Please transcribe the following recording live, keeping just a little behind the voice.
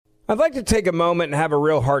I'd like to take a moment and have a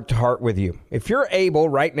real heart-to-heart with you. If you're able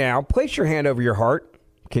right now, place your hand over your heart.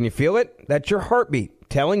 Can you feel it? That's your heartbeat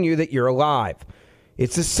telling you that you're alive.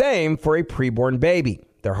 It's the same for a preborn baby.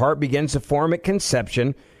 Their heart begins to form at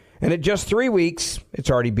conception, and at just 3 weeks, it's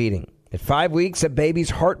already beating. At 5 weeks, a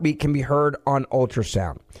baby's heartbeat can be heard on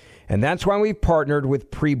ultrasound. And that's why we've partnered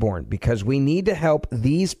with Preborn, because we need to help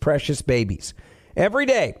these precious babies. Every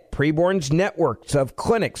day, Preborn's networks of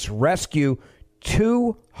clinics rescue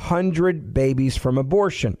 200 babies from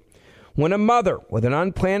abortion. When a mother with an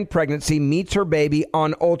unplanned pregnancy meets her baby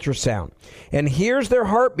on ultrasound and hears their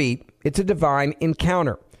heartbeat, it's a divine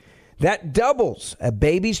encounter. That doubles a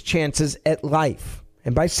baby's chances at life.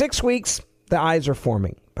 And by 6 weeks, the eyes are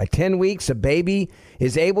forming. By 10 weeks, a baby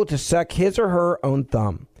is able to suck his or her own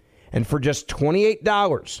thumb. And for just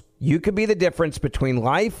 $28, you could be the difference between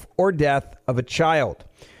life or death of a child.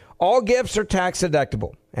 All gifts are tax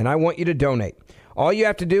deductible, and I want you to donate. All you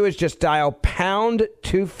have to do is just dial pound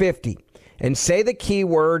 250 and say the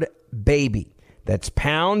keyword baby. That's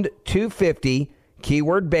pound 250,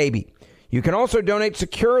 keyword baby. You can also donate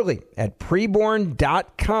securely at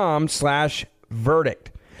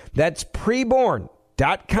preborn.com/verdict. That's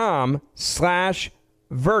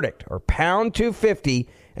preborn.com/verdict or pound 250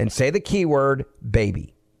 and say the keyword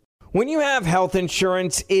baby. When you have health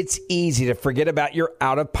insurance, it's easy to forget about your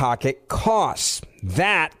out-of-pocket costs.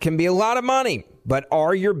 That can be a lot of money, but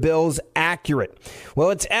are your bills accurate?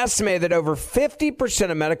 Well, it's estimated that over 50%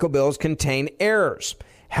 of medical bills contain errors.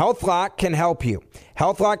 HealthLock can help you.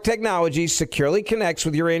 HealthLock technology securely connects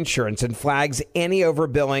with your insurance and flags any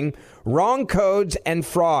overbilling, wrong codes, and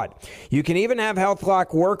fraud. You can even have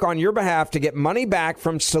HealthLock work on your behalf to get money back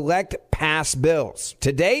from select past bills.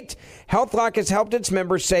 To date, HealthLock has helped its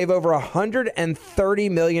members save over $130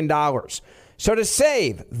 million. So to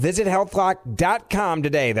save, visit healthlock.com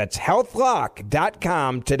today. That's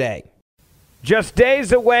healthlock.com today. Just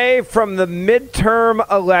days away from the midterm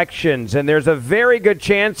elections, and there's a very good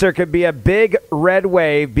chance there could be a big red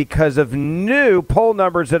wave because of new poll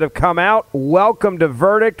numbers that have come out. Welcome to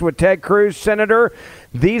Verdict with Ted Cruz, Senator.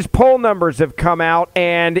 These poll numbers have come out,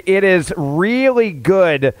 and it is really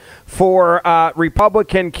good for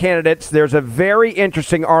Republican candidates. There's a very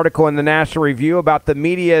interesting article in the National Review about the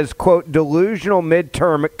media's, quote, delusional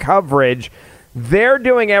midterm coverage. They're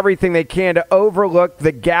doing everything they can to overlook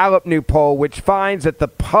the Gallup new poll, which finds that the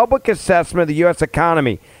public assessment of the U.S.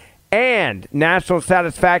 economy and national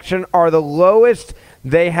satisfaction are the lowest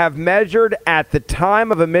they have measured at the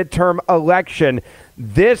time of a midterm election.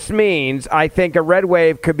 This means, I think, a red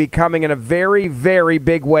wave could be coming in a very, very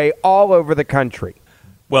big way all over the country.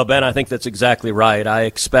 Well, Ben, I think that's exactly right. I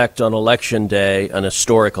expect on Election Day an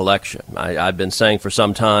historic election. I've been saying for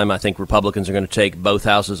some time I think Republicans are going to take both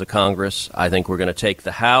houses of Congress. I think we're going to take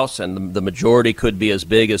the House, and the majority could be as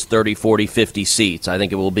big as 30, 40, 50 seats. I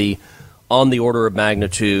think it will be on the order of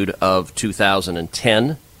magnitude of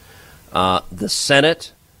 2010. The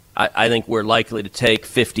Senate, I think we're likely to take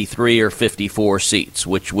 53 or 54 seats,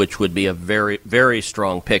 which would be a very, very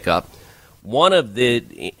strong pickup. One of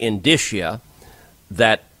the indicia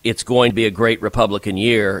that it's going to be a great Republican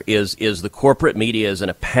year is the corporate media is in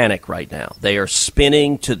a panic right now. They are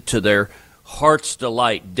spinning to their heart's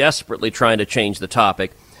delight, desperately trying to change the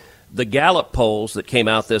topic. The Gallup polls that came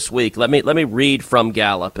out this week, let me read from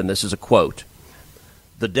Gallup, and this is a quote.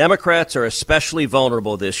 The Democrats are especially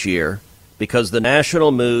vulnerable this year because the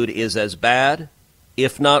national mood is as bad,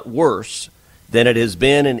 if not worse, than it has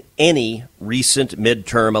been in any recent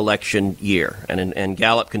midterm election year. And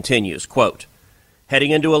Gallup continues, quote,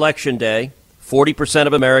 heading into Election Day, 40%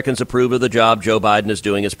 of Americans approve of the job Joe Biden is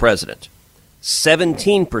doing as president.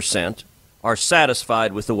 17% are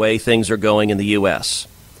satisfied with the way things are going in the U.S.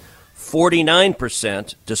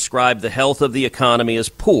 49% describe the health of the economy as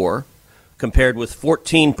poor, compared with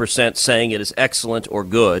 14% saying it is excellent or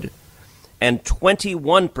good. And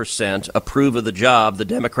 21% approve of the job the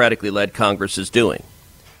democratically led Congress is doing.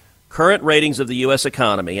 Current ratings of the U.S.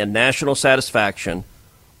 economy and national satisfaction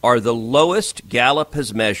are the lowest Gallup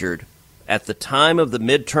has measured at the time of the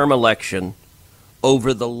midterm election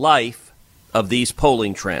over the life of these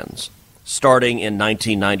polling trends, starting in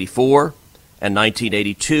 1994 and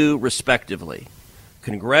 1982, respectively.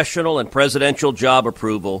 Congressional and presidential job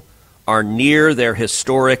approval are near their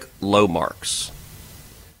historic low marks.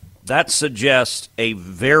 That suggests a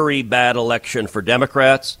very bad election for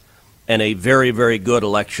Democrats and a very, very good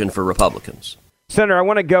election for Republicans. Senator, I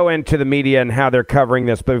want to go into the media and how they're covering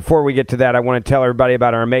this, but before we get to that, I want to tell everybody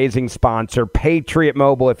about our amazing sponsor, Patriot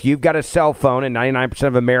Mobile. If you've got a cell phone, and 99%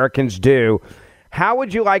 of Americans do, how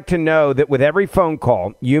would you like to know that with every phone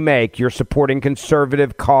call you make, you're supporting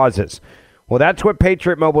conservative causes? Well, that's what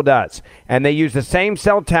Patriot Mobile does. And they use the same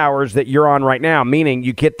cell towers that you're on right now, meaning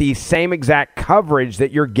you get the same exact coverage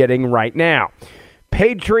that you're getting right now.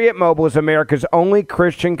 Patriot Mobile is America's only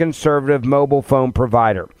Christian conservative mobile phone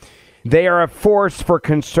provider. They are a force for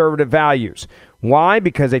conservative values. Why?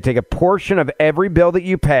 Because they take a portion of every bill that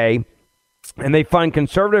you pay and they fund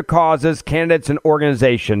conservative causes, candidates, and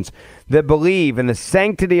organizations that believe in the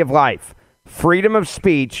sanctity of life, freedom of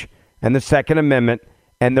speech, and the Second Amendment,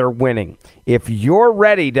 and they're winning. If you're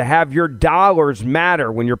ready to have your dollars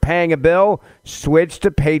matter when you're paying a bill, switch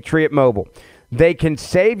to Patriot Mobile. They can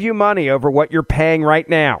save you money over what you're paying right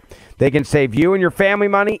now. They can save you and your family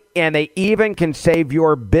money, and they even can save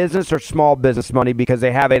your business or small business money because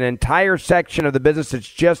they have an entire section of the business that's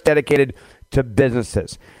just dedicated to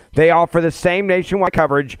businesses. They offer the same nationwide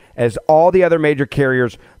coverage as all the other major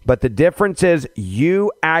carriers, but the difference is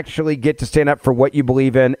you actually get to stand up for what you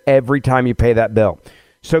believe in every time you pay that bill.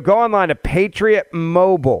 So go online to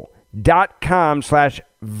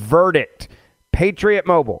patriotmobile.com/verdict.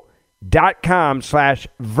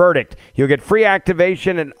 patriotmobile.com/verdict. You'll get free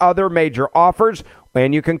activation and other major offers,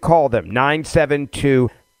 and you can call them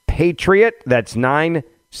 972-PATRIOT. That's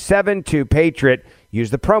 972-PATRIOT.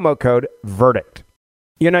 Use the promo code VERDICT.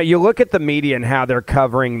 You know, you look at the media and how they're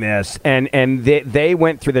covering this, and they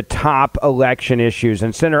went through the top election issues.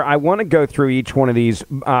 And, Senator, I want to go through each one of these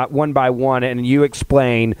one by one, and you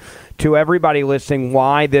explain to everybody listening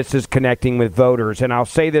why this is connecting with voters. And I'll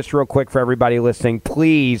say this real quick for everybody listening.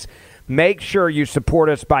 Please make sure you support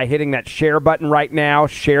us by hitting that share button right now.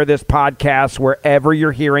 Share this podcast wherever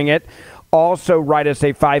you're hearing it. Also, write us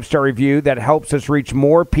a 5-star review that helps us reach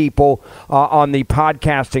more people on the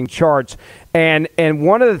podcasting charts. And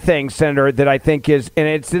one of the things, Senator, that I think is, and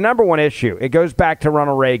it's the number one issue, it goes back to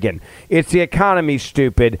Ronald Reagan. It's the economy,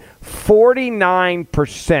 stupid.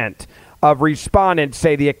 49% of respondents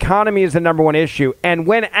say the economy is the number one issue. And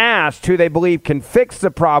when asked who they believe can fix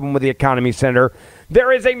the problem with the economy, Senator,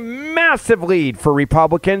 there is a massive lead for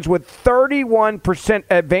Republicans with 31%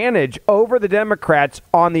 advantage over the Democrats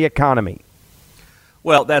on the economy.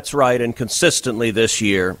 Well, that's right. And consistently this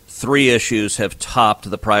year, 3 issues have topped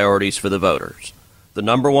the priorities for the voters. The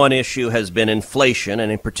number one issue has been inflation, and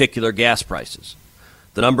in particular gas prices.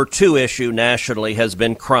 The number 2 issue nationally has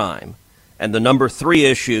been crime. And the number 3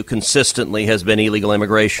 issue consistently has been illegal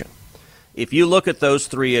immigration. If you look at those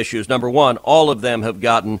 3 issues, number one, all of them have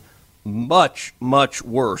gotten much, much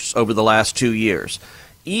worse over the last 2 years.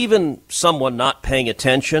 Even someone not paying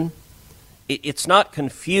attention, it's not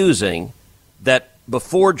confusing that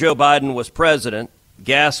before Joe Biden was president,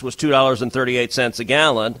 gas was $2.38 a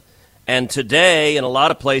gallon, and today in a lot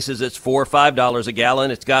of places it's $4 or $5 a gallon.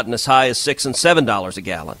 It's gotten as high as $6 and $7 a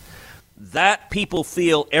gallon. That people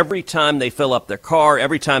feel every time they fill up their car,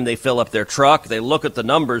 every time they fill up their truck, they look at the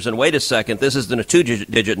numbers and wait a second, this isn't a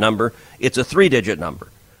 2-digit number, it's a 3-digit number.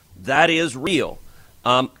 That is real.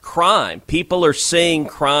 Crime. People are seeing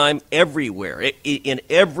crime everywhere. In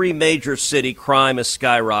every major city, crime is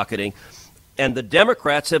skyrocketing. And the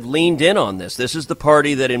Democrats have leaned in on this. This is the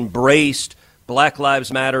party that embraced Black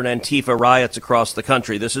Lives Matter and Antifa riots across the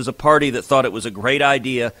country. This is a party that thought it was a great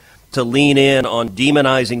idea to lean in on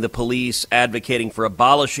demonizing the police, advocating for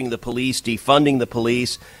abolishing the police, defunding the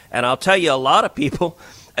police. And I'll tell you, a lot of people,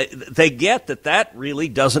 they get that really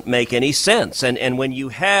doesn't make any sense. And when you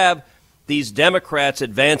have these Democrats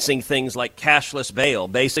advancing things like cashless bail,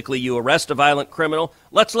 basically you arrest a violent criminal,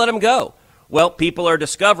 let's let him go. Well, people are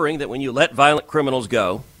discovering that when you let violent criminals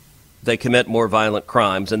go, they commit more violent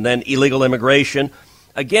crimes. And then illegal immigration.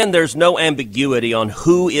 Again, there's no ambiguity on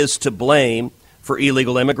who is to blame for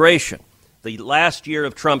illegal immigration. The last year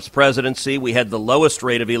of Trump's presidency, we had the lowest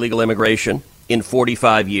rate of illegal immigration in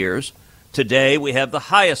 45 years. Today, we have the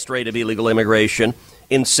highest rate of illegal immigration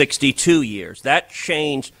in 62 years. That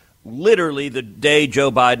changed literally the day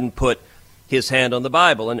Joe Biden put his hand on the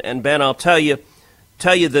Bible. And Ben, I'll tell you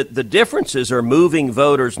that the differences are moving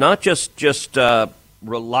voters, not just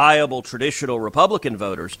reliable traditional Republican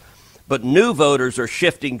voters, but new voters are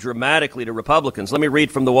shifting dramatically to Republicans. Let me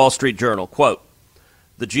read from the Wall Street Journal. Quote,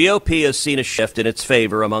 the GOP has seen a shift in its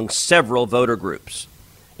favor among several voter groups,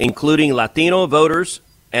 including Latino voters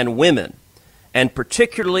and women, and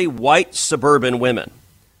particularly white suburban women.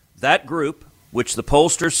 That group, which the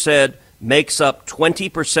pollsters said makes up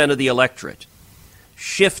 20% of the electorate,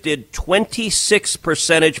 shifted 26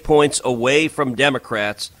 percentage points away from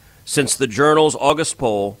Democrats since the Journal's August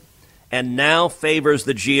poll, and now favors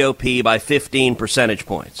the GOP by 15 percentage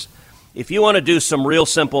points. If you want to do some real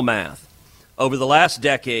simple math, over the last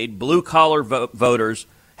decade, blue-collar voters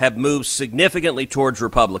have moved significantly towards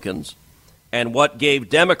Republicans, and what gave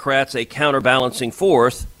Democrats a counterbalancing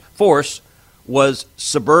force was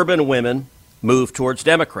suburban women move towards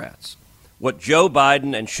Democrats. What Joe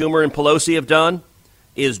Biden and Schumer and Pelosi have done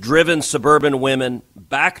is driven suburban women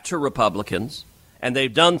back to Republicans, and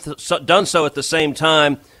they've done so at the same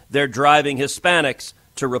time they're driving Hispanics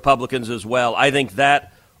to Republicans as well. I think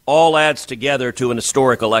that all adds together to an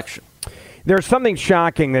historic election. There's something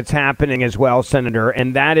shocking that's happening as well, Senator,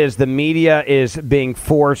 and that is the media is being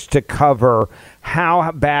forced to cover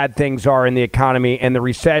how bad things are in the economy and the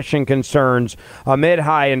recession concerns amid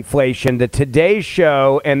high inflation. The Today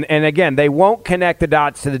Show, and again, they won't connect the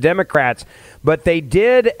dots to the Democrats, but they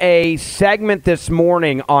did a segment this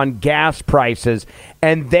morning on gas prices,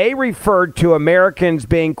 and they referred to Americans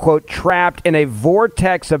being, quote, trapped in a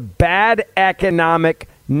vortex of bad economic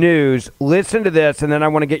news. Listen to this, and then I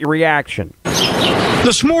want to get your reaction.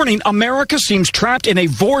 This morning, America seems trapped in a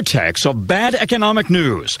vortex of bad economic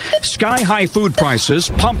news. Sky-high food prices,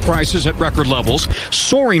 pump prices at record levels,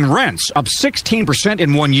 soaring rents up 16%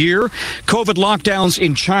 in 1 year, COVID lockdowns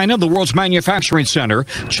in China, the world's manufacturing center,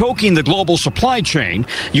 choking the global supply chain,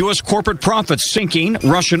 U.S. corporate profits sinking,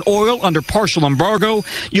 Russian oil under partial embargo,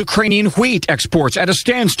 Ukrainian wheat exports at a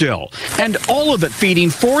standstill, and all of it feeding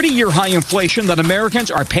 40-year high inflation that Americans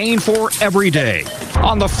are paying for every day.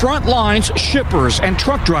 On the front lines, shippers and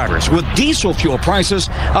truck drivers with diesel fuel prices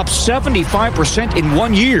up 75% in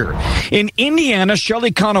 1 year. In Indiana,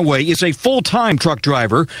 Shelley Conaway is a full-time truck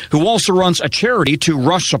driver who also runs a charity to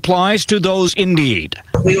rush supplies to those in need.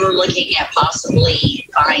 We were looking at possibly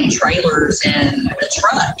buying trailers and another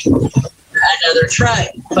truck,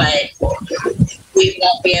 but we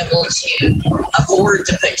won't be able to afford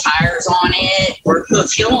to put tires on it or put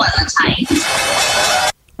fuel in the tank.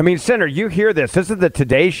 I mean, Senator, you hear this. This is the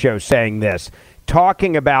Today Show saying this,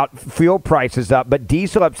 talking about fuel prices up, but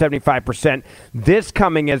diesel up 75%. This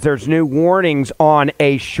coming as there's new warnings on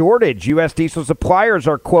a shortage. U.S. diesel suppliers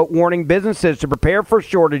are, quote, warning businesses to prepare for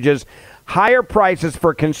shortages, higher prices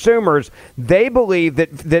for consumers. They believe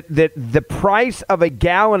that the price of a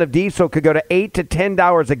gallon of diesel could go to $8 to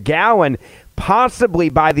 $10 a gallon, possibly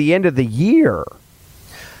by the end of the year.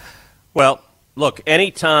 Well, look,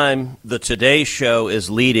 anytime the Today Show is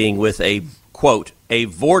leading with a, quote, a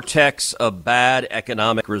vortex of bad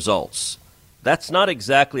economic results, that's not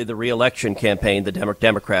exactly the re-election campaign the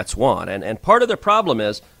Democrats want. And part of their problem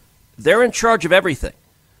is they're in charge of everything.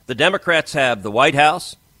 The Democrats have the White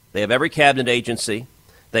House, they have every cabinet agency,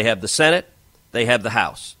 they have the Senate, they have the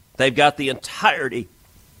House. They've got the entirety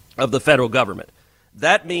of the federal government.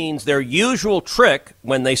 That means their usual trick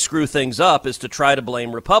when they screw things up is to try to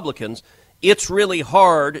blame Republicans. It's really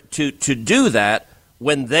hard to do that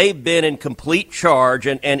when they've been in complete charge.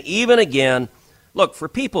 And even again, look, for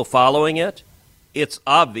people following it, it's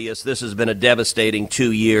obvious this has been a devastating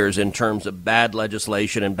 2 years in terms of bad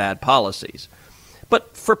legislation and bad policies.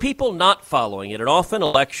 But for people not following it, and often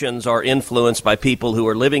elections are influenced by people who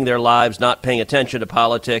are living their lives, not paying attention to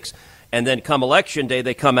politics, and then come election day,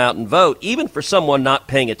 they come out and vote. Even for someone not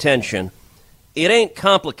paying attention, it ain't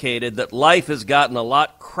complicated that life has gotten a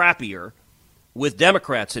lot crappier with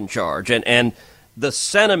Democrats in charge. And the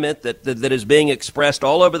sentiment that is being expressed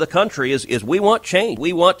all over the country is we want change.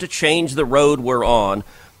 We want to change the road we're on.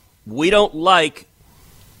 We don't like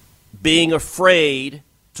being afraid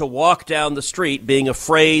to walk down the street, being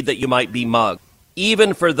afraid that you might be mugged,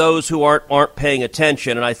 even for those who aren't paying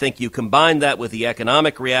attention. And I think you combine that with the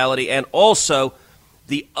economic reality and also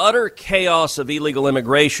the utter chaos of illegal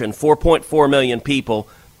immigration, 4.4 million people,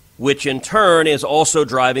 which in turn is also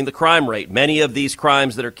driving the crime rate. Many of these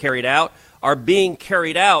crimes that are carried out are being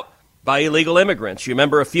carried out by illegal immigrants. You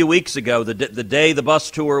remember a few weeks ago, the day the bus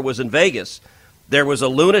tour was in Vegas, there was a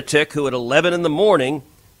lunatic who at 11 in the morning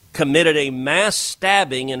committed a mass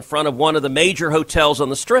stabbing in front of one of the major hotels on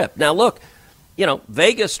the Strip. Now, look, you know,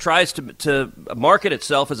 Vegas tries to market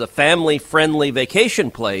itself as a family-friendly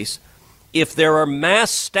vacation place. If there are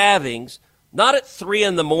mass stabbings, not at 3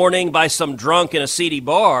 in the morning by some drunk in a seedy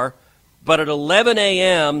bar, but at 11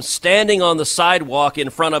 a.m. standing on the sidewalk in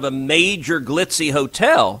front of a major glitzy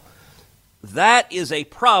hotel, that is a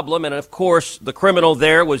problem. And, of course, the criminal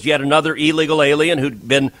there was yet another illegal alien who'd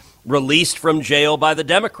been released from jail by the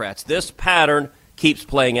Democrats. This pattern keeps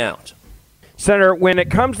playing out. Senator, when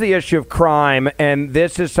it comes to the issue of crime, and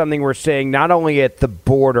this is something we're seeing not only at the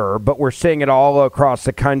border, but we're seeing it all across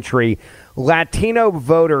the country, Latino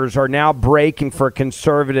voters are now breaking for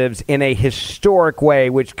conservatives in a historic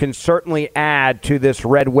way, which can certainly add to this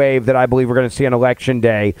red wave that I believe we're going to see on Election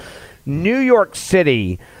Day. New York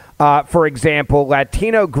City, for example,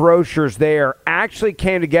 Latino grocers there actually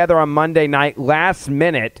came together on Monday night last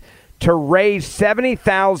minute to raise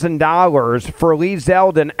 $70,000 for Lee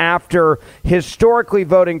Zeldin after historically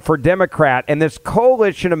voting for Democrat. And this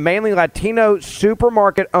coalition of mainly Latino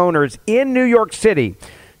supermarket owners in New York City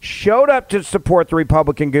showed up to support the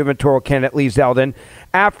Republican gubernatorial candidate Lee Zeldin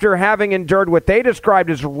after having endured what they described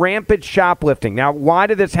as rampant shoplifting. Now, why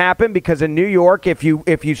did this happen? Because in New York, if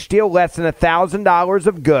you steal less than $1,000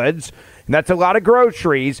 of goods, and that's a lot of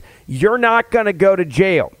groceries, you're not going to go to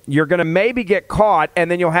jail. You're going to maybe get caught, and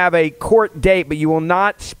then you'll have a court date, but you will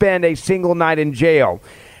not spend a single night in jail.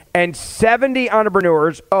 And 70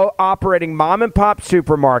 entrepreneurs operating mom-and-pop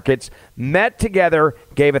supermarkets met together,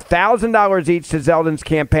 gave $1,000 each to Zeldin's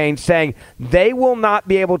campaign, saying they will not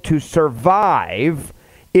be able to survive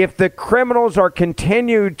if the criminals are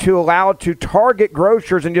continued to allow to target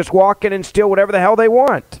grocers and just walk in and steal whatever the hell they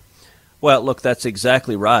want. Well, look, that's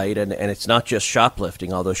exactly right, and it's not just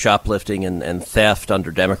shoplifting, although shoplifting and theft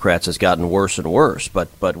under Democrats has gotten worse and worse.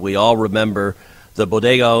 But we all remember the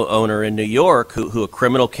bodega owner in New York who a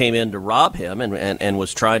criminal came in to rob him and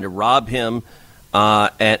was trying to rob him,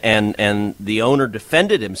 and the owner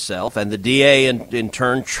defended himself, and the DA in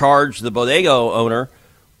turn charged the bodega owner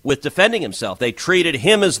with defending himself. They treated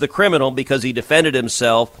him as the criminal because he defended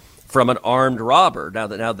himself from an armed robber.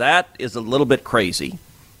 Now that is a little bit crazy.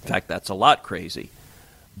 In fact, that's a lot crazy.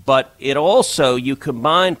 But it also, you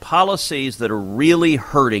combine policies that are really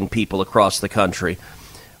hurting people across the country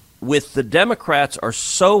with the Democrats are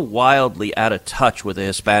so wildly out of touch with the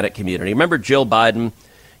Hispanic community. Remember, Jill Biden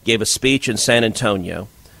gave a speech in San Antonio,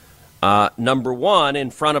 number one, in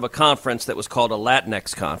front of a conference that was called a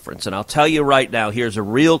Latinx conference. And I'll tell you right now, here's a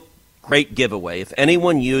real great giveaway. If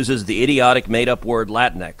anyone uses the idiotic made-up word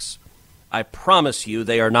Latinx, I promise you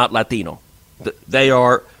they are not Latino. They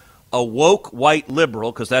are a woke white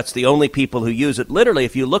liberal, because that's the only people who use it. Literally,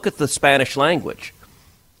 if you look at the Spanish language,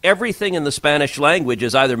 everything in the Spanish language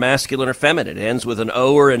is either masculine or feminine. It ends with an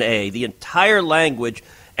O or an A. The entire language,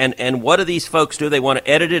 and what do these folks do? They want to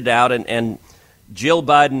edit it out, and Jill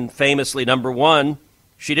Biden famously, number one,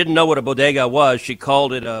 she didn't know what a bodega was. She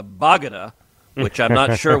called it a bagada, which I'm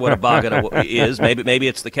not sure what a bagada is. Maybe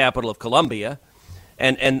it's the capital of Colombia.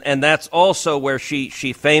 And that's also where she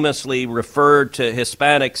famously referred to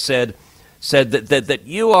Hispanics, said that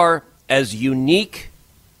you are as unique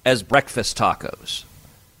as breakfast tacos.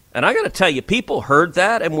 And I got to tell you, people heard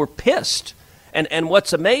that and were pissed. And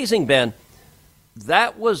what's amazing, Ben,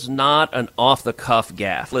 that was not an off-the-cuff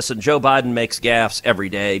gaffe. Listen, Joe Biden makes gaffes every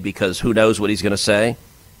day because who knows what he's going to say.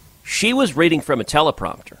 She was reading from a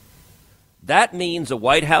teleprompter. That means a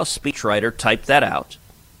White House speechwriter typed that out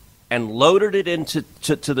and loaded it into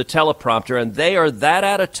the teleprompter, and they are that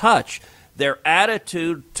out of touch. Their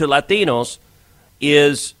attitude to Latinos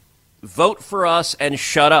is vote for us and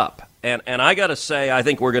shut up. And I got to say, I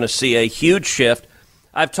think we're going to see a huge shift.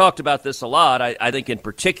 I've talked about this a lot. I think in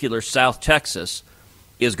particular South Texas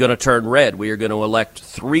is going to turn red. We are going to elect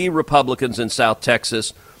 3 Republicans in South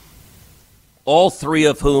Texas, all 3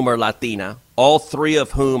 of whom are Latina, all 3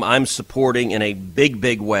 of whom I'm supporting in a big,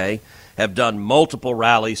 big way. Have done multiple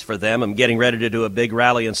rallies for them. I'm getting ready to do a big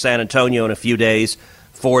rally in San Antonio in a few days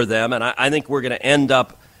for them. And I think we're going to end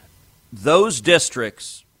up those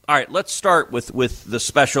districts. All right, let's start with the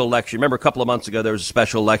special election. Remember, a couple of months ago, there was a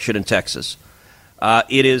special election in Texas.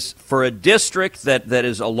 It is for a district that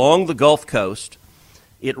is along the Gulf Coast.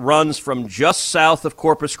 It runs from just south of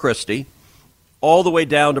Corpus Christi all the way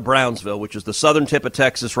down to Brownsville, which is the southern tip of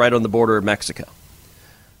Texas right on the border of Mexico.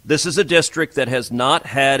 This is a district that has not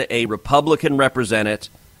had a Republican representative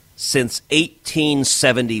since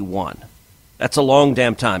 1871. That's a long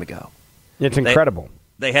damn time ago. It's incredible.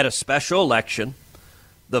 They had a special election.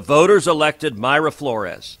 The voters elected Mayra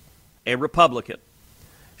Flores, a Republican.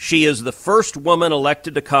 She is the first woman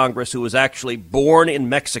elected to Congress who was actually born in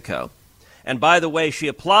Mexico. And by the way, she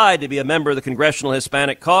applied to be a member of the Congressional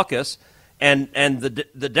Hispanic Caucus, and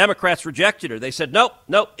the Democrats rejected her. They said, nope,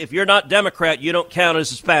 if you're not Democrat, you don't count as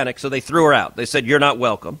Hispanic. So they threw her out. They said, you're not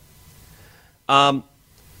welcome. Mayra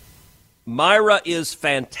is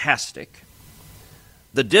fantastic.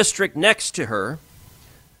 The district next to her,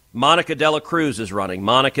 Monica De La Cruz, is running.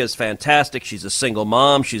 Monica is fantastic. She's a single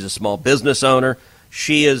mom. She's a small business owner.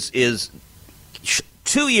 She is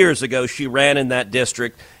 2 years ago, she ran in that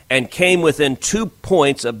district and came within 2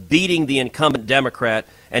 points of beating the incumbent Democrat,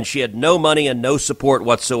 and she had no money and no support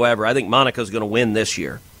whatsoever. I think Monica's going to win this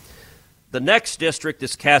year. The next district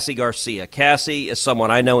is Cassie Garcia. Cassie is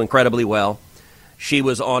someone I know incredibly well. She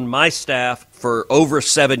was on my staff for over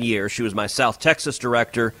 7 years. She was my South Texas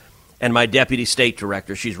director and my deputy state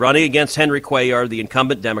director. She's running against Henry Cuellar, the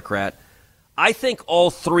incumbent Democrat. I think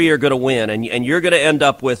all 3 are going to win, and you're going to end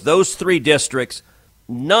up with those 3 districts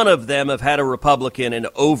none of them have had a Republican in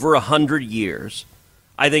over 100 years.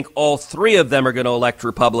 I think all three of them are going to elect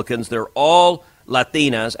Republicans. They're all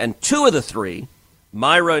Latinas, and two of the three,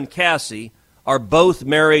 Myra and Cassie, are both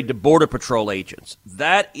married to Border Patrol agents.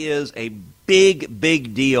 That is a big,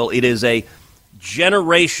 big deal. It is a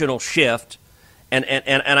generational shift, and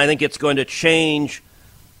I think it's going to change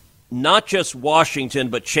not just Washington,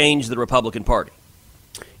 but change the Republican Party.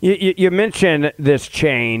 You mentioned this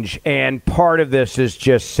change, and part of this is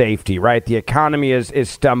just safety, right? The economy is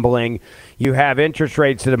stumbling. You have interest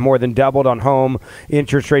rates that have more than doubled on home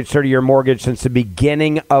interest rates, 30-year mortgage since the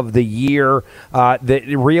beginning of the year. The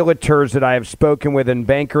realtors that I have spoken with and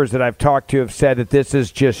bankers that I've talked to have said that this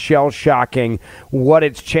is just shell-shocking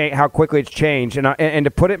how quickly it's changed. And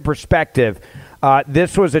to put it in perspective,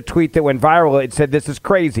 this was a tweet that went viral. It said, this is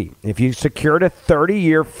crazy. If you secured a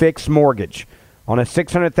 30-year fixed mortgage on a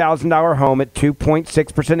 $600,000 home at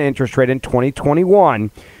 2.6% interest rate in 2021,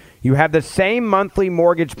 you have the same monthly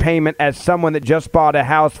mortgage payment as someone that just bought a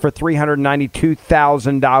house for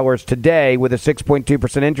 $392,000 today with a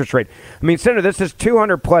 6.2% interest rate. I mean, Senator, this is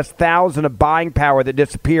 $200,000+ of buying power that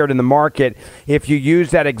disappeared in the market if you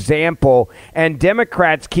use that example. And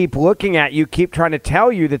Democrats keep looking at you, keep trying to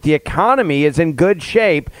tell you that the economy is in good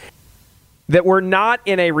shape, that we're not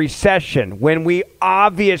in a recession when we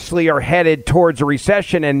obviously are headed towards a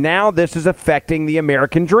recession, and now this is affecting the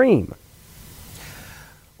American dream.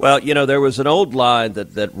 Well, there was an old line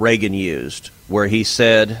that Reagan used where he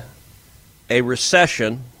said, a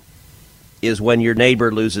recession is when your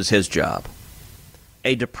neighbor loses his job.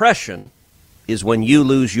 A depression is when you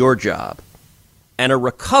lose your job. And a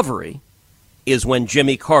recovery is when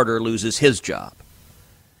Jimmy Carter loses his job.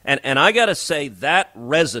 And I got to say, that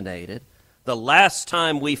resonated. The last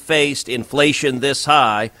time we faced inflation this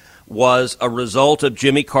high was a result of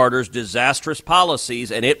Jimmy Carter's disastrous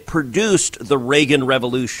policies, and it produced the Reagan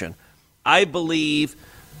Revolution. I believe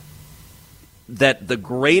that the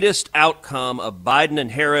greatest outcome of Biden and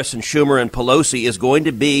Harris and Schumer and Pelosi is going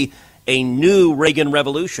to be a new Reagan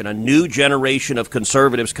Revolution, a new generation of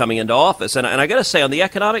conservatives coming into office. And I got to say, on the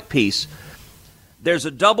economic piece, there's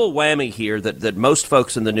a double whammy here that most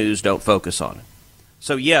folks in the news don't focus on.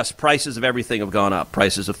 So, yes, prices of everything have gone up.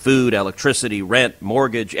 Prices of food, electricity, rent,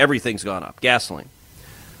 mortgage, everything's gone up, gasoline.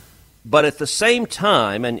 But at the same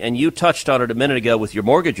time, and you touched on it a minute ago with your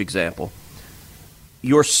mortgage example,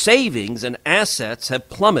 your savings and assets have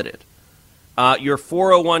plummeted. Your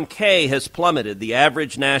 401k has plummeted. The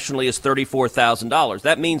average nationally is $34,000.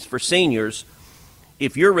 That means for seniors,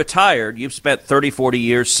 if you're retired, you've spent 30, 40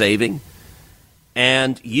 years saving,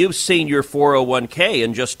 and you've seen your 401k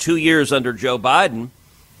in just 2 years under Joe Biden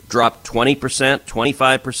drop 20%,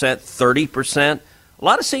 25%, 30%. A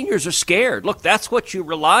lot of seniors are scared. Look, that's what you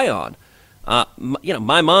rely on.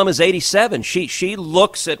 My mom is 87. She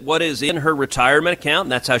looks at what is in her retirement account,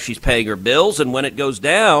 and that's how she's paying her bills. And when it goes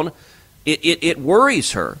down, it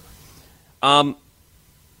worries her.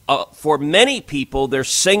 For many people, their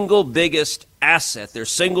single biggest asset, their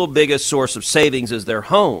single biggest source of savings is their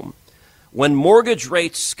home. When mortgage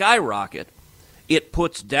rates skyrocket, it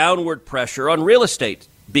puts downward pressure on real estate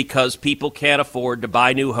because people can't afford to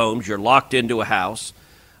buy new homes. You're locked into a house.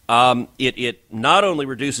 It not only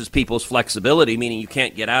reduces people's flexibility, meaning you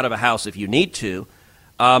can't get out of a house if you need to,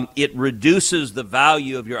 it reduces the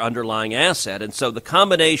value of your underlying asset. And so the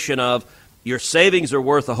combination of your savings are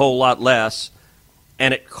worth a whole lot less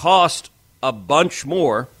and it costs a bunch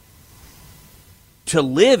more to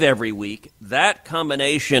live every week, that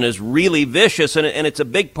combination is really vicious, and it's a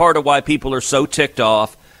big part of why people are so ticked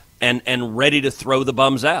off and ready to throw the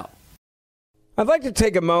bums out. I'd like to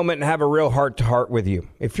take a moment and have a real heart-to-heart with you.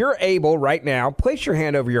 If you're able right now, place your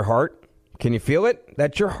hand over your heart. Can you feel it?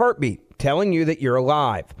 That's your heartbeat telling you that you're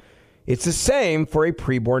alive. It's the same for a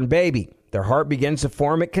preborn baby. Their heart begins to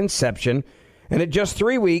form at conception, and at just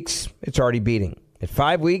 3 weeks, it's already beating. At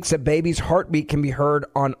 5 weeks, a baby's heartbeat can be heard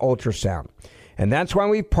on ultrasound. And that's why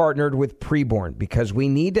we've partnered with Preborn, because we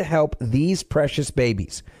need to help these precious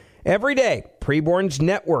babies. Every day, Preborn's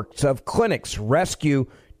networks of clinics rescue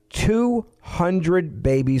 200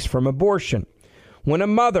 babies from abortion. When a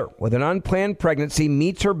mother with an unplanned pregnancy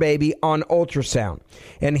meets her baby on ultrasound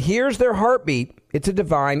and hears their heartbeat, it's a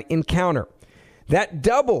divine encounter. That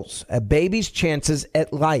doubles a baby's chances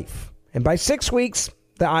at life. And by 6 weeks,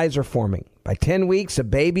 the eyes are forming. By 10 weeks, a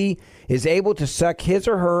baby is able to suck his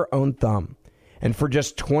or her own thumb. And for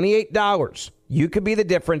just $28, you could be the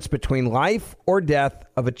difference between life or death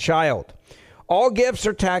of a child. All gifts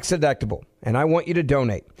are tax deductible, and I want you to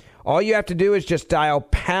donate. All you have to do is just dial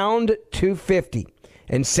pound 250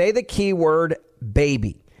 and say the keyword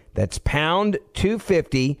baby. That's pound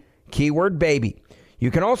 250, keyword baby.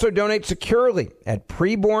 You can also donate securely at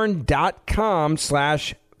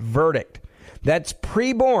preborn.com/verdict. That's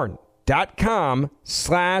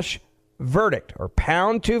preborn.com/verdict or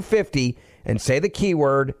pound 250 and say the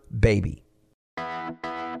keyword baby.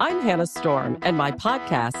 I'm Hannah Storm, and my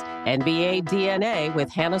podcast, NBA DNA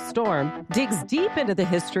with Hannah Storm, digs deep into the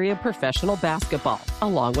history of professional basketball,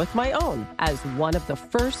 along with my own, as one of the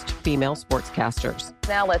first female sportscasters.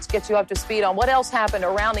 Now let's get you up to speed on what else happened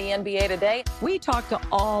around the NBA today. We talk to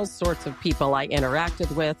all sorts of people I interacted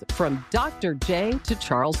with, from Dr. J to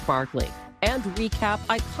Charles Barkley, and recap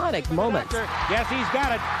iconic moments. Yes, he's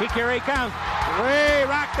got it. Here he comes. Way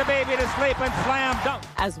rock the baby to sleep and slam dunk.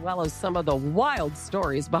 As well as some of the wild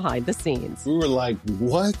stories behind the scenes. We were like,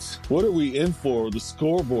 what? What are we in for? The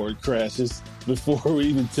scoreboard crashes before we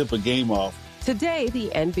even tip a game off. Today, the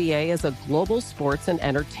NBA is a global sports and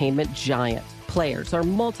entertainment giant. Players are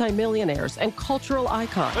multimillionaires and cultural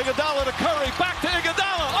icons. Iguodala to Curry, back to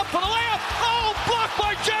Iguodala, up for the layup. Oh, blocked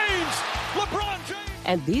by James. LeBron James.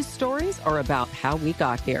 And these stories are about how we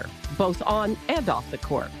got here, both on and off the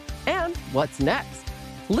court. And what's next?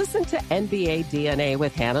 Listen to NBA DNA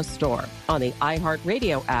with Hannah Storm on the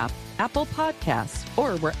iHeartRadio app, Apple Podcasts,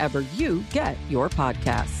 or wherever you get your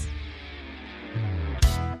podcasts.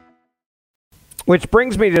 Which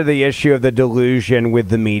brings me to the issue of the delusion with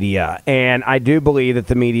the media. And I do believe that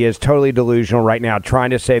the media is totally delusional right now, trying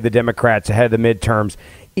to save the Democrats ahead of the midterms.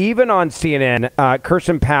 Even on CNN,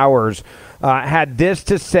 Kirsten Powers had this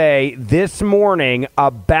to say this morning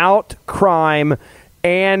about crime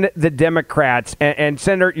and the Democrats. And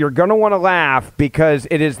Senator, you're going to want to laugh because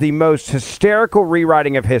it is the most hysterical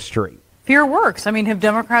rewriting of history. Fear works. I mean, have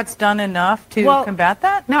Democrats done enough to combat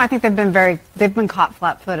that? No, I think they've been caught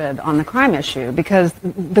flat-footed on the crime issue, because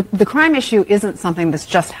the crime issue isn't something that's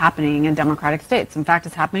just happening in Democratic states. In fact,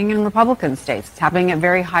 it's happening in Republican states. It's happening at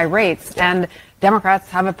very high rates, and Democrats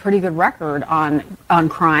have a pretty good record on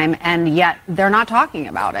crime, and yet they're not talking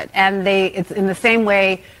about it. And it's in the same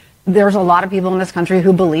way. There's a lot of people in this country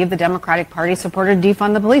who believe the Democratic Party supported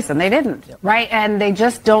defund the police, and they didn't, right? And they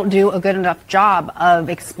just don't do a good enough job of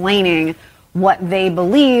explaining what they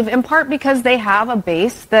believe, in part because they have a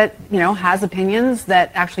base that, has opinions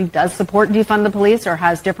that actually does support defund the police or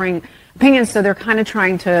has differing opinions. So they're kind of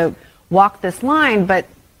trying to walk this line, but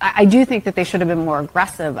I do think that they should have been more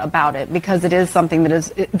aggressive about it, because it is something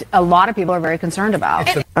that a lot of people are very concerned about.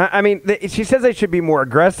 I mean, she says they should be more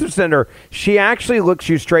aggressive, Senator. She actually looks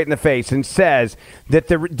you straight in the face and says that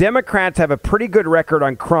the Democrats have a pretty good record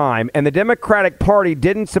on crime, and the Democratic Party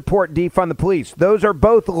didn't support defund the police. Those are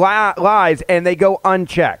both lies, and they go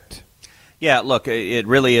unchecked. Yeah, look, it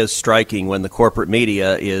really is striking when the corporate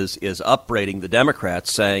media is upbraiding the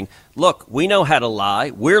Democrats, saying, look, we know how to lie.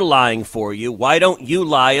 We're lying for you. Why don't you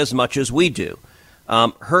lie as much as we do?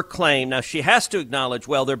 Her claim, now she has to acknowledge,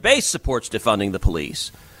 well, their base supports defunding the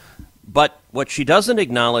police. But what she doesn't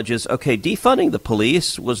acknowledge is, okay, defunding the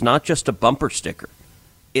police was not just a bumper sticker.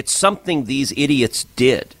 It's something these idiots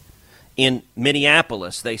did. In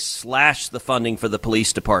Minneapolis, they slashed the funding for the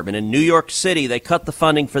police department. In New York City, they cut the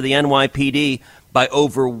funding for the NYPD by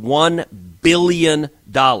over $1 billion.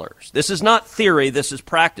 This is not theory. This is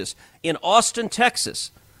practice. In Austin,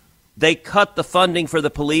 Texas, they cut the funding for the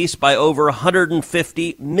police by over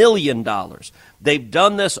 $150 million. They've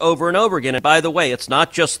done this over and over again. And by the way, it's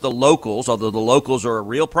not just the locals, although the locals are a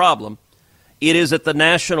real problem. It is at the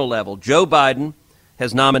national level. Joe Biden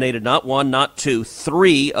has nominated not one, not two,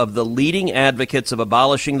 three of the leading advocates of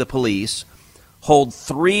abolishing the police, hold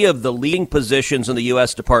three of the leading positions in the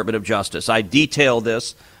U.S. Department of Justice. I detail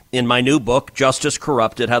this in my new book, Justice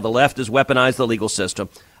Corrupted, How the Left has Weaponized the Legal System.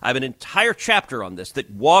 I have an entire chapter on this that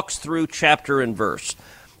walks through chapter and verse.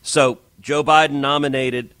 So Joe Biden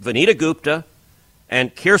nominated Vanita Gupta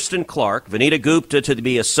and Kirsten Clark. Vanita Gupta to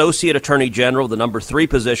be Associate Attorney General, the number 3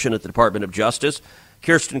 position at the Department of Justice.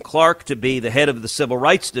 Kirsten Clark to be the head of the Civil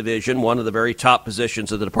Rights Division, one of the very top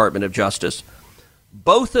positions of the Department of Justice.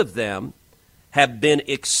 Both of them have been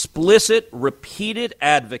explicit, repeated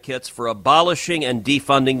advocates for abolishing and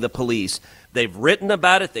defunding the police. They've written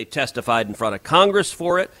about it. They testified in front of Congress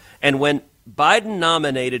for it. And when Biden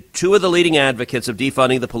nominated 2 of the leading advocates of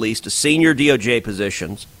defunding the police to senior DOJ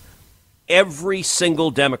positions, every single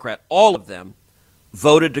Democrat, all of them,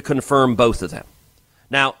 voted to confirm both of them.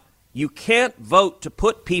 Now, you can't vote to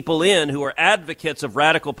put people in who are advocates of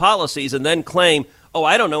radical policies and then claim, oh,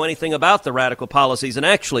 I don't know anything about the radical policies. And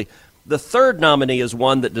actually, the third nominee is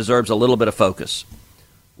one that deserves a little bit of focus.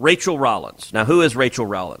 Rachel Rollins. Now, who is Rachel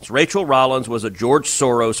Rollins? Rachel Rollins was a George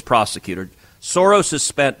Soros prosecutor. Soros has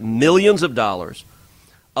spent millions of dollars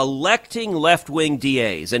electing left-wing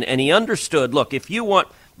DAs. And he understood, look, if you want,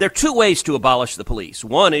 there are two ways to abolish the police.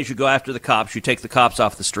 One is you go after the cops, you take the cops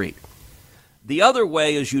off the street. The other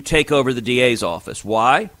way is you take over the DA's office.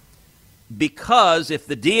 Why? Because if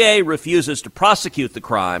the DA refuses to prosecute the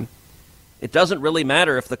crime, it doesn't really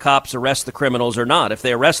matter if the cops arrest the criminals or not. If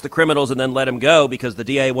they arrest the criminals and then let them go because the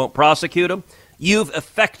DA won't prosecute them, you've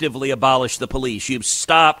effectively abolished the police. You've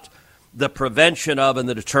stopped the prevention of and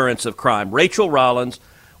the deterrence of crime. Rachel Rollins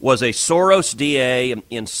was a Soros DA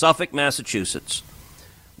in Suffolk, Massachusetts.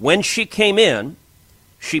 When she came in,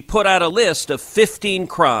 she put out a list of 15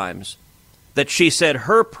 crimes that she said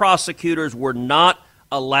her prosecutors were not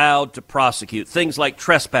allowed to prosecute. Things like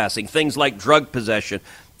trespassing, things like drug possession,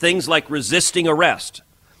 things like resisting arrest,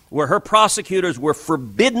 where her prosecutors were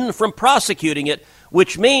forbidden from prosecuting it,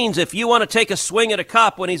 which means if you want to take a swing at a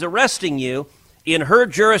cop when he's arresting you, in her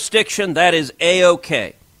jurisdiction, that is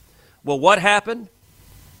A-OK. Well, what happened?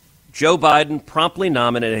 Joe Biden promptly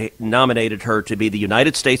nominated her to be the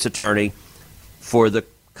United States Attorney for the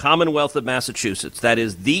Commonwealth of Massachusetts. That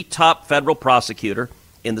is the top federal prosecutor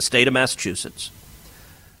in the state of Massachusetts.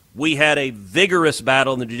 We had a vigorous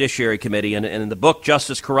battle in the Judiciary Committee, and in the book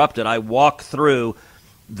Justice Corrupted, I walk through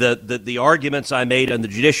the arguments I made on the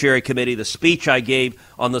Judiciary Committee, the speech I gave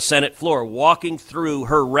on the Senate floor, walking through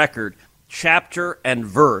her record, chapter and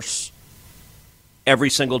verse. Every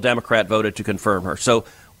single Democrat voted to confirm her. So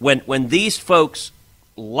when these folks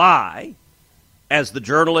lie, as the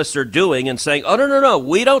journalists are doing, and saying, oh, no,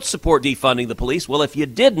 we don't support defunding the police. Well, if you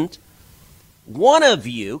didn't, one of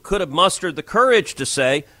you could have mustered the courage to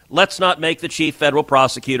say, let's not make the chief federal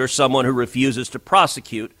prosecutor someone who refuses to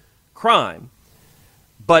prosecute crime.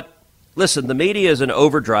 But listen, the media is in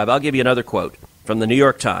overdrive. I'll give you another quote from the New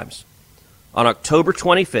York Times. On October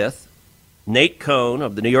 25th, Nate Cohn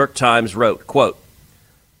of the New York Times wrote, quote,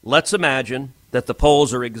 let's imagine that the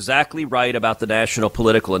polls are exactly right about the national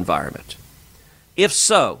political environment. If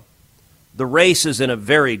so, the race is in a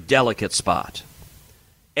very delicate spot.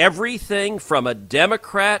 Everything from a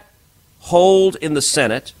Democrat hold in the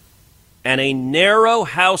Senate and a narrow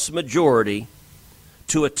House majority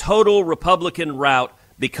to a total Republican rout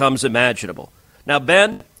becomes imaginable. Now,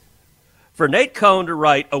 Ben, for Nate Cohn to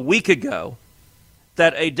write a week ago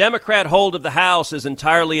that a Democrat hold of the House is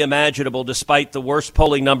entirely imaginable despite the worst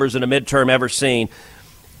polling numbers in a midterm ever seen,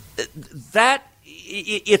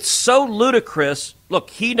 it's so ludicrous. Look,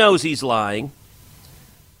 he knows he's lying.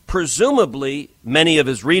 Presumably, many of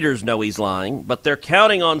his readers know he's lying, but they're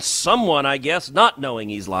counting on someone, I guess, not knowing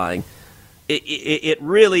he's lying. It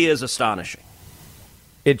really is astonishing.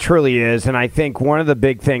 It truly is, and I think one of the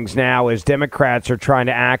big things now is Democrats are trying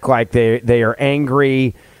to act like they are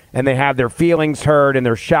angry and they have their feelings hurt and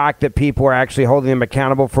they're shocked that people are actually holding them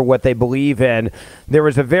accountable for what they believe in. There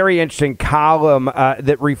was a very interesting column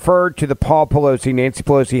that referred to the Paul Pelosi, Nancy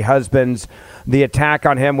Pelosi husband's, the attack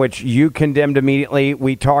on him, which you condemned immediately.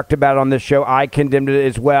 We talked about it on this show. I condemned it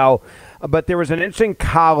as well. But there was an interesting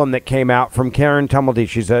column that came out from Karen Tumulty.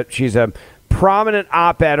 She's a prominent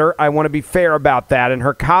op-eder. I want to be fair about that. And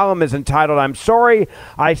her column is entitled, I'm sorry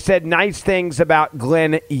I said nice things about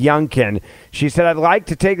Glenn Youngkin. She said, I'd like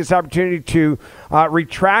to take this opportunity to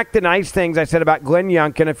retract the nice things I said about Glenn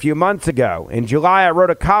Youngkin a few months ago. In July, I wrote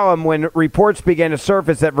a column when reports began to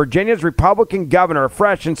surface that Virginia's Republican governor, a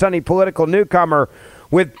fresh and sunny political newcomer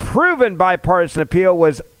with proven bipartisan appeal,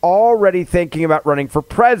 was already thinking about running for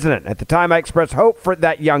president. At the time, I expressed hope for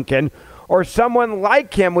that Youngkin or someone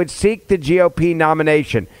like him would seek the GOP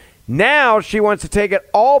nomination. Now she wants to take it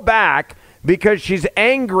all back because she's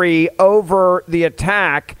angry over the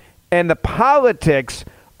attack and the politics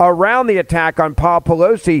around the attack on Paul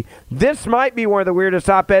Pelosi. This might be one of the weirdest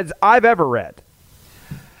op-eds I've ever read.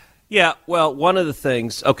 Yeah, well, one of the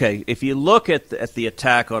things, okay, if you look at the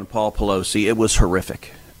attack on Paul Pelosi, it was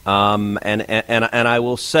horrific. And I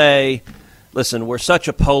will say, listen, we're such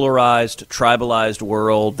a polarized, tribalized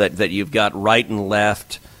world that you've got right and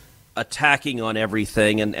left attacking on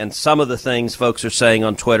everything. And some of the things folks are saying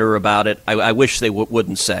on Twitter about it, I wish they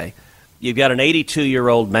wouldn't say. You've got an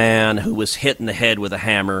 82-year-old man who was hit in the head with a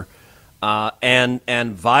hammer,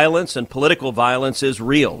 and violence and political violence is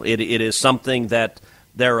real. It is something that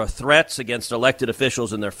there are threats against elected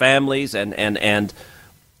officials and their families, and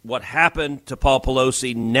what happened to Paul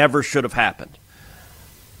Pelosi never should have happened.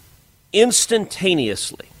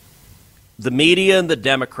 Instantaneously, the media and the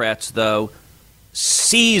Democrats, though,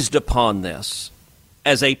 seized upon this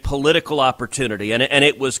as a political opportunity, and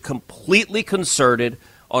it was completely concerted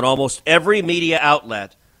on almost every media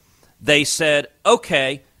outlet. They said,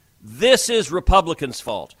 okay, this is Republicans'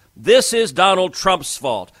 fault. This is Donald Trump's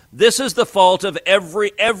fault. This is the fault of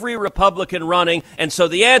every Republican running, and so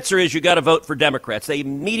the answer is you got to vote for Democrats. They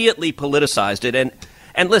immediately politicized it,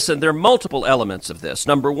 And listen, there are multiple elements of this.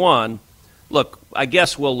 Number one, look, I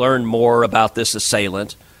guess we'll learn more about this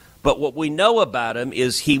assailant, but what we know about him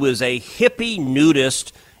is he was a hippie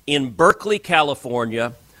nudist in Berkeley,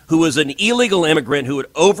 California, who was an illegal immigrant who had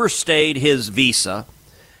overstayed his visa.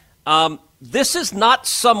 This is not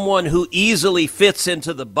someone who easily fits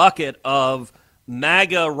into the bucket of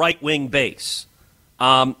MAGA right-wing base.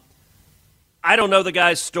 I don't know the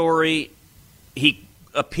guy's story. He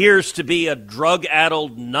appears to be a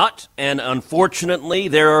drug-addled nut, and unfortunately,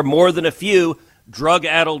 there are more than a few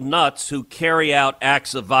drug-addled nuts who carry out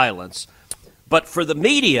acts of violence. But for the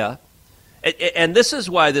media, and this is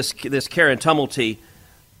why this Karen Tumulty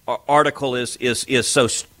article is so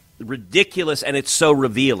ridiculous and it's so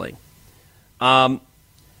revealing.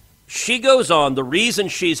 She goes on, the reason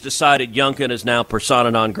she's decided Youngkin is now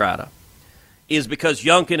persona non grata is because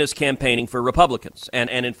Youngkin is campaigning for Republicans. And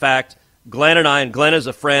in fact, Glenn and Glenn is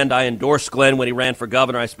a friend. I endorsed Glenn when he ran for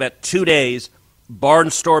governor. I spent 2 days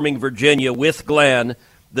barnstorming Virginia with Glenn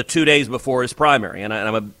the 2 days before his primary. And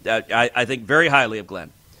I think very highly of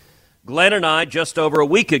Glenn. Glenn and I, just over a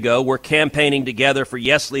week ago, were campaigning together for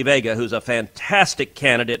Yesli Vega, who's a fantastic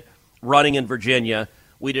candidate running in Virginia.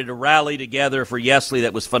 We did a rally together for Yesli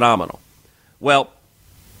that was phenomenal. Well,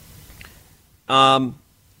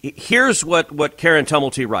 here's what Karen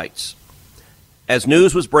Tumulty writes. As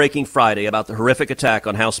news was breaking Friday about the horrific attack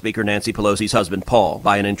on House Speaker Nancy Pelosi's husband, Paul,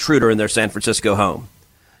 by an intruder in their San Francisco home,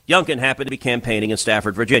 Youngkin happened to be campaigning in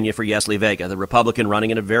Stafford, Virginia for Yesli Vega, the Republican running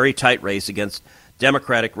in a very tight race against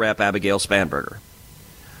Democratic Rep. Abigail Spanberger.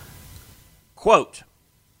 Quote,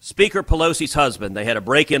 Speaker Pelosi's husband, they had a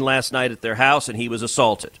break-in last night at their house and he was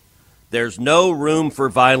assaulted. There's no room for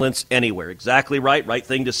violence anywhere. Exactly right. Right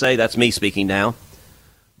thing to say. That's me speaking now.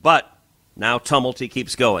 But now Tumulty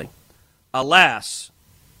keeps going. Alas,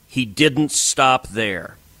 he didn't stop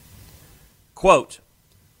there. Quote,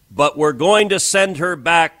 but we're going to send her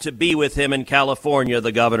back to be with him in California,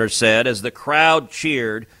 the governor said, as the crowd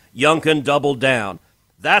cheered. Youngkin doubled down.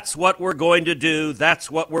 That's what we're going to do. That's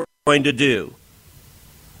what we're going to do.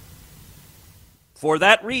 For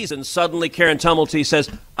that reason, suddenly Karen Tumulty says,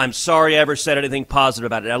 I'm sorry I ever said anything positive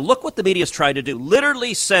about it. Now look what the media is trying to do.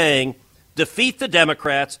 Literally saying, defeat the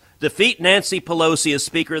Democrats, defeat Nancy Pelosi as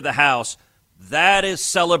Speaker of the House. That is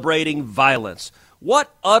celebrating violence.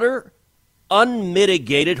 What utter,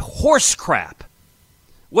 unmitigated horse crap.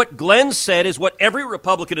 What Glenn said is what every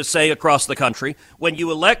Republican is saying across the country. When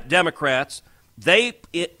you elect Democrats, they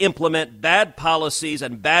implement bad policies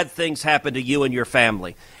and bad things happen to you and your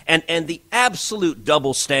family. And the absolute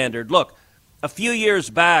double standard. Look, a few years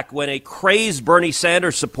back when a crazed Bernie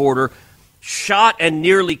Sanders supporter shot and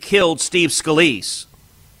nearly killed Steve Scalise,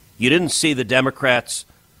 you didn't see the Democrats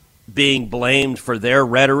being blamed for their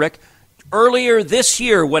rhetoric. Earlier this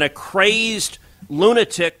year, when a crazed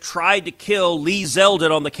lunatic tried to kill Lee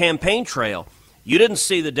Zeldin on the campaign trail, you didn't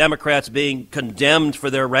see the Democrats being condemned for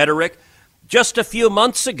their rhetoric. Just a few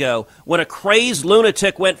months ago, when a crazed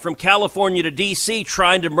lunatic went from California to D.C.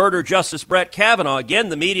 trying to murder Justice Brett Kavanaugh, again,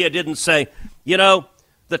 the media didn't say, you know,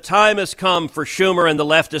 the time has come for Schumer and the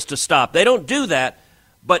leftists to stop. They don't do that.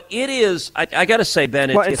 But it is, I got to say,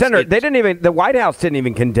 Ben, Senator, the White House didn't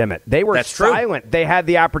even condemn it. They were silent. True. They had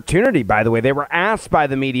the opportunity, by the way. They were asked by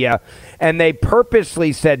the media, and they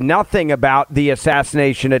purposely said nothing about the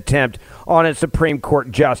assassination attempt on a Supreme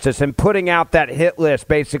Court justice and putting out that hit list,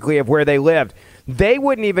 basically, of where they lived. They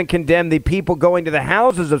wouldn't even condemn the people going to the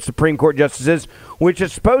houses of Supreme Court justices, which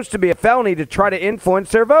is supposed to be a felony to try to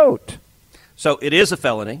influence their vote. So it is a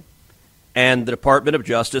felony. And the Department of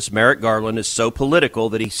Justice, Merrick Garland, is so political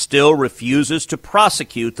that he still refuses to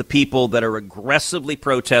prosecute the people that are aggressively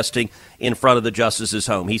protesting in front of the justice's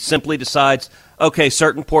home. He simply decides, okay,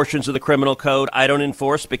 certain portions of the criminal code I don't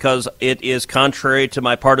enforce because it is contrary to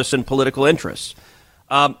my partisan political interests.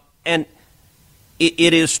 And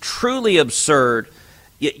it is truly absurd.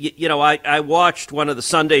 You know, I watched one of the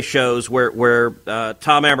Sunday shows where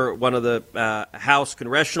Tom Emmer, one of the House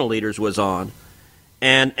congressional leaders, was on.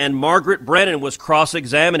 And Margaret Brennan was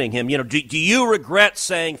cross-examining him. You know, do you regret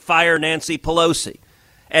saying fire Nancy Pelosi?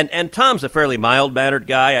 And Tom's a fairly mild-mannered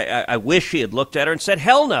guy. I wish he had looked at her and said,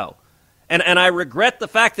 hell no. And I regret the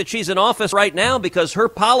fact that she's in office right now because her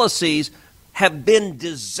policies have been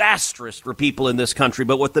disastrous for people in this country.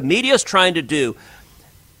 But what the media is trying to do,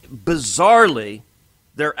 bizarrely,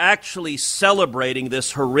 they're actually celebrating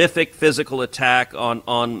this horrific physical attack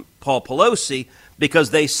on Paul Pelosi because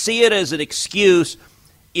they see it as an excuse.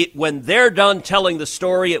 When they're done telling the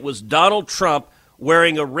story, it was Donald Trump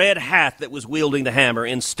wearing a red hat that was wielding the hammer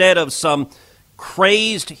instead of some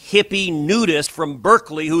crazed hippie nudist from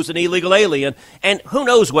Berkeley who's an illegal alien, and who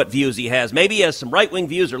knows what views he has. Maybe he has some right-wing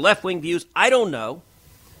views or left-wing views. I don't know.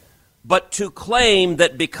 But to claim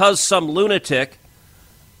that because some lunatic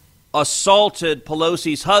assaulted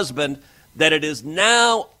Pelosi's husband, that it is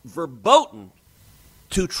now verboten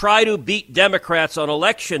to try to beat Democrats on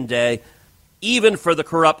Election Day, even for the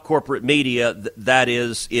corrupt corporate media, that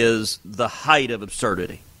is the height of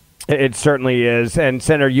absurdity. It certainly is. And,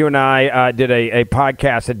 Senator, you and I did a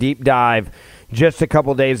podcast, a deep dive, just a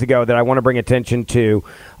couple days ago that I want to bring attention to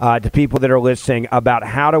people that are listening about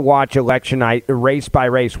how to watch election night race by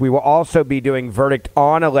race. We will also be doing Verdict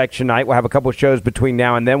on election night. We'll have a couple of shows between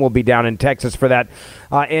now and then. We'll be down in Texas for that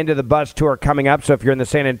end of the bus tour coming up. So if you're in the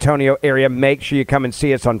San Antonio area, make sure you come and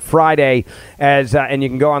see us on Friday. And you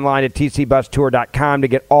can go online at tcbustour.com to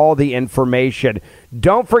get all the information.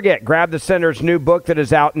 Don't forget, grab the Senator's new book that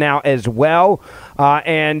is out now as well.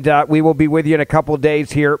 And we will be with you in a couple of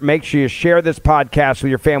days here. Make sure you share this podcast with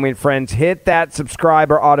your family and friends. Hit that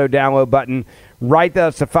subscribe or auto-download button. Write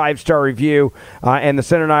us a 5-star review. And the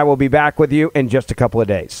Senator and I will be back with you in just a couple of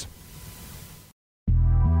days.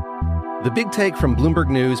 The Big Take from Bloomberg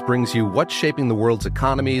News brings you what's shaping the world's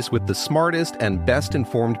economies with the smartest and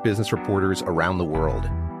best-informed business reporters around the world.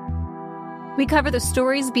 We cover the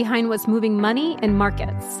stories behind what's moving money and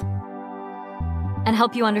markets, and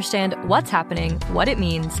help you understand what's happening, what it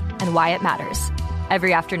means, and why it matters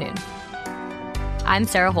every afternoon. I'm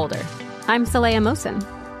Sarah Holder. I'm Saleha Mohsin.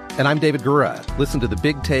 And I'm David Gura. Listen to The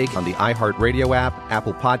Big Take on the iHeartRadio app,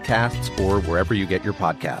 Apple Podcasts, or wherever you get your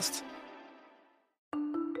podcasts.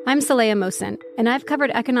 I'm Saleha Mohsin, and I've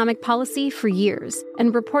covered economic policy for years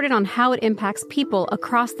and reported on how it impacts people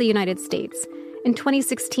across the United States. In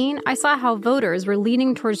 2016, I saw how voters were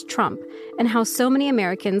leaning towards Trump and how so many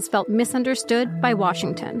Americans felt misunderstood by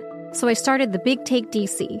Washington. So I started The Big Take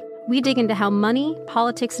DC. We dig into how money,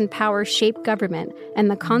 politics, and power shape government and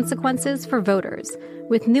the consequences for voters.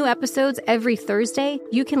 With new episodes every Thursday,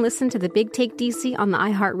 you can listen to The Big Take DC on the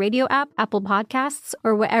iHeartRadio app, Apple Podcasts,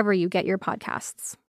 or wherever you get your podcasts.